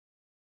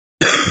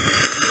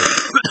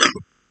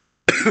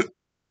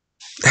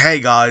Hey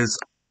guys,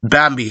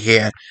 Bambi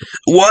here.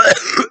 What?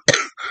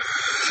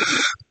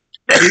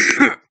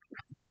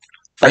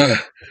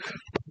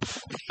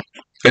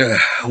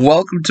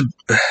 Welcome to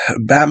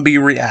Bambi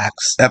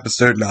Reacts,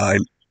 episode 9.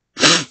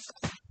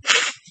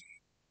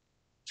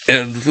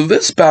 And for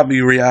this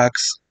Bambi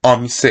Reacts,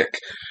 I'm sick.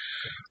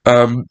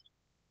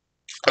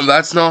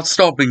 That's not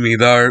stopping me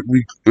though.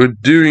 We're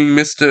doing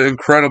Mr.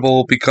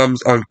 Incredible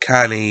Becomes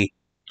Uncanny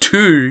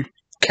to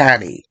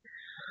Canny.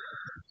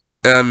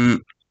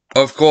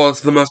 Of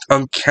course, the most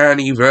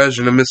uncanny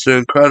version of Mr.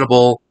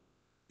 Incredible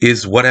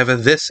is whatever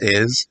this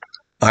is.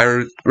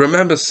 I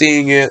remember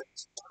seeing it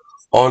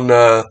on,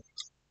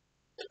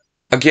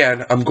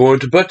 again, I'm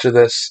going to butcher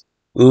this,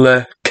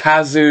 Le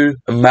Kazu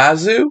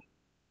Mazu,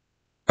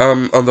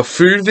 on the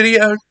food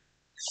video.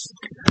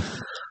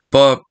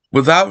 But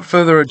without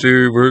further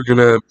ado, we're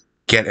gonna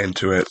get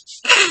into it.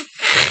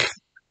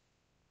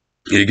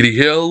 You're gonna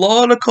hear a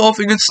lot of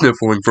coughing and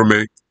sniffling from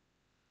me.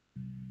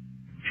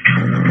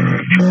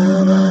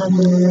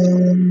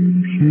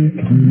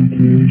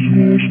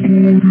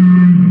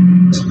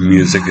 This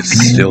music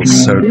is still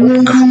so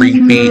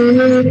creepy.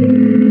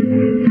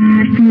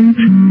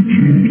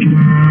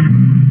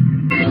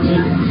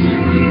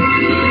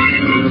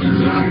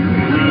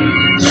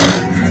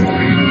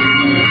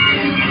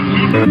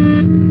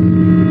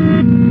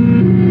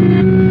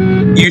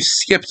 You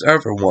skipped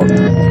over one.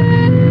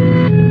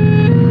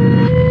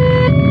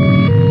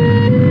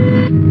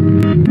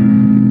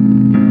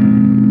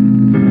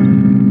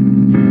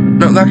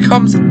 That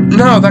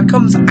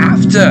comes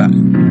after.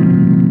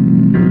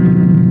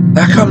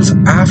 That comes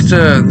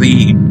after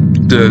the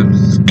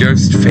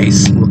ghost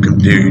face looking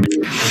dude.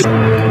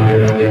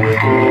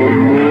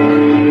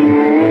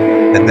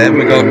 And then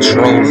we got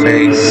troll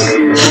face.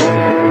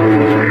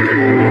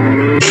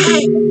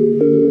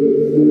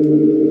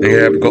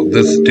 Yeah, we got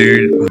this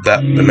dude with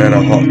that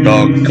banana hot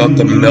dog. Got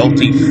the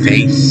melty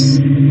face.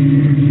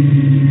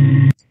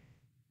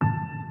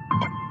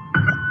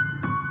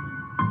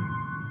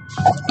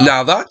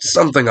 Now that's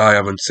something I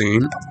haven't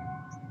seen.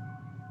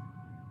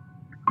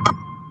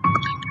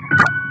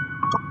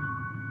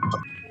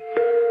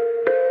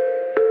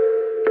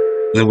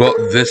 We've got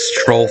this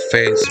troll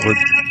face with...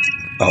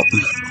 oh.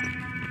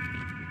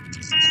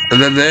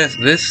 And then there's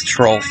this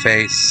troll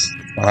face.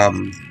 I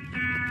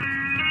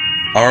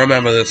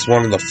remember this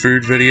one in the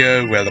food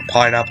video where the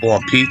pineapple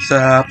on pizza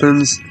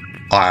happens.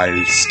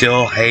 I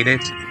still hate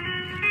it.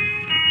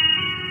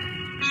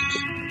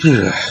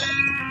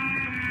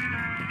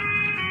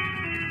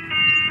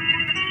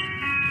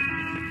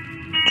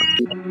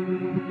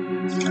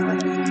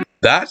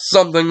 That's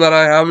something that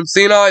I haven't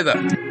seen either.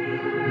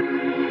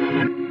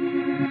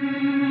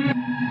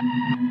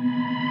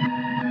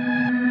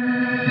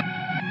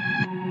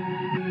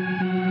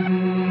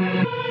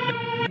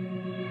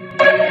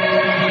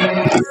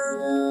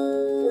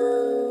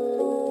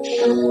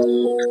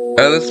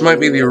 This might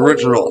be the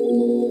original.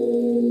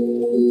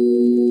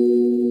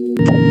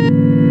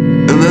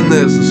 And then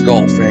there's the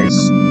skull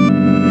face.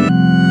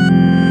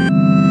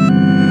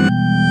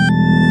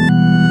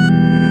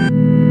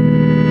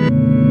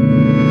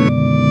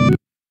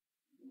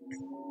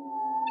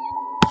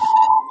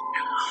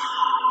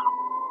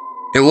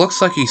 It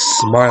looks like he's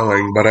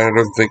smiling, but I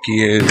don't think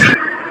he is.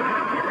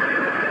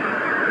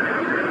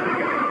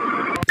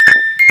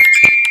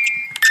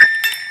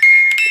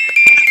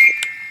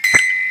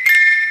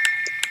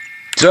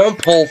 Don't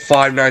pull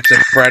Five Nights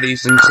at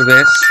Freddy's into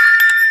this.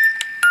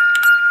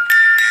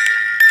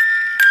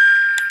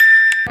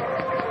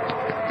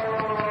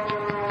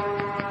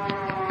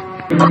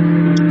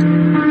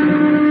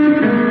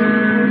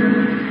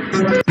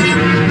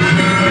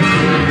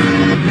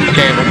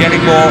 Okay, we're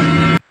getting more.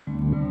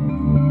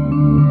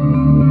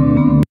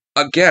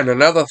 Again,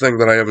 another thing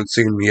that I haven't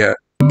seen yet.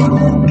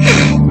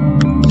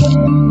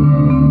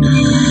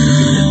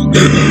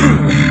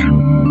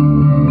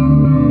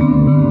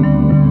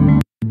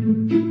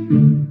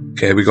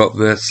 Okay, we got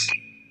this.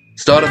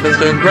 Start of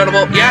Mr.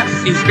 Incredible.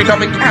 Yes, he's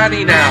becoming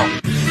Canny now.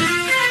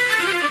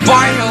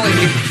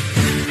 Finally!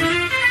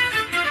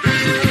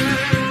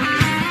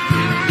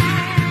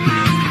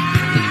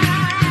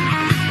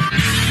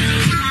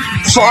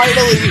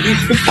 Finally,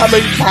 he's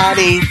becoming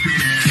Canny.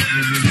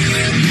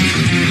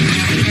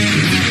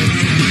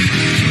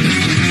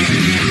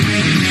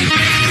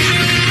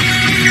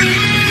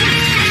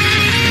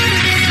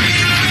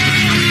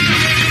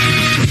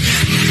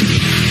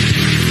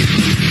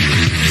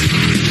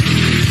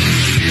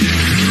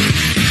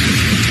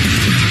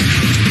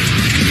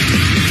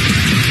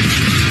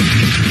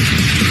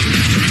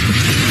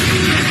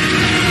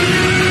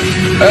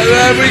 And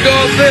then we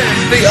got this,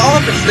 the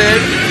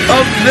opposite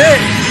of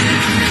this.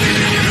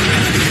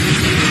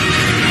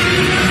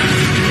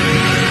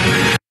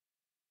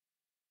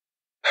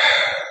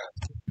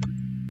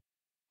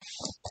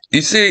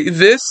 You see,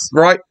 this,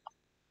 right?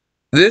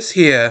 This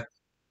here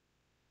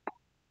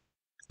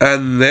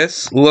and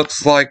this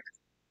looks like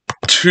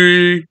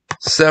two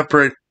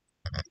separate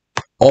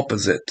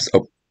opposites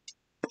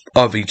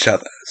of each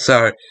other.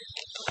 So,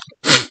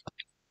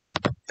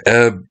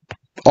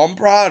 I'm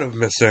proud of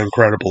Mr.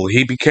 Incredible.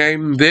 He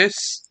became this,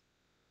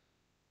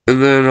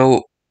 and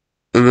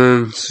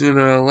then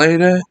sooner or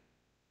later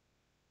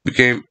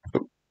became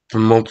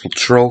from multiple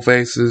troll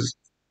faces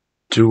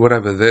to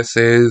whatever this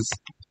is.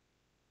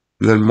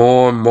 And then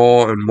more and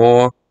more and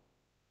more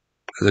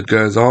as it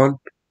goes on,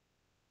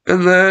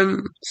 and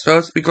then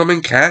starts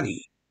becoming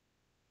Canny.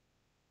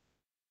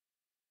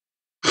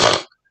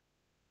 I'm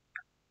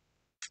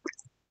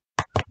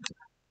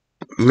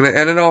gonna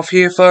end it off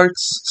here,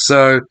 folks.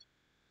 So,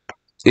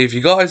 if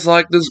you guys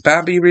like this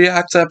Bambi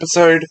Reacts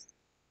episode,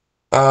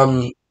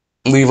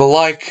 leave a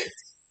like.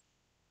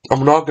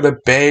 I'm not gonna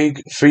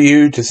beg for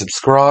you to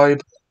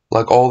subscribe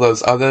like all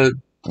those other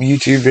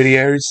YouTube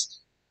videos,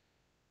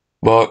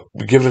 but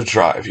give it a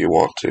try if you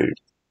want to.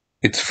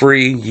 It's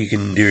free. You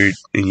can do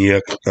it.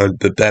 You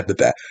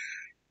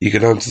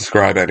can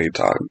unsubscribe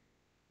anytime.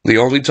 The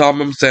only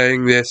time I'm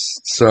saying this,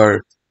 so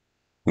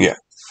yeah.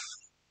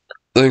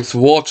 Thanks for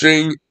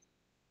watching.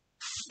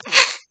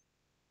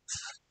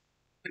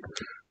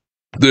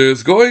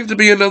 There's going to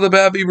be another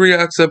Bambi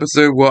Reacts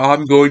episode where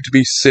I'm going to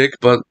be sick,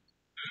 but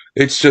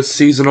it's just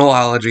seasonal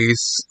allergies.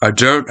 I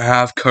don't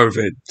have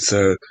COVID,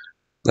 so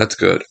that's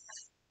good.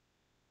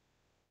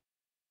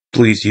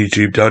 Please,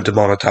 YouTube, don't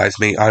demonetize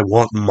me. I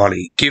want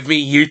money. Give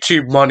me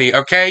YouTube money,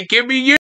 okay? Give me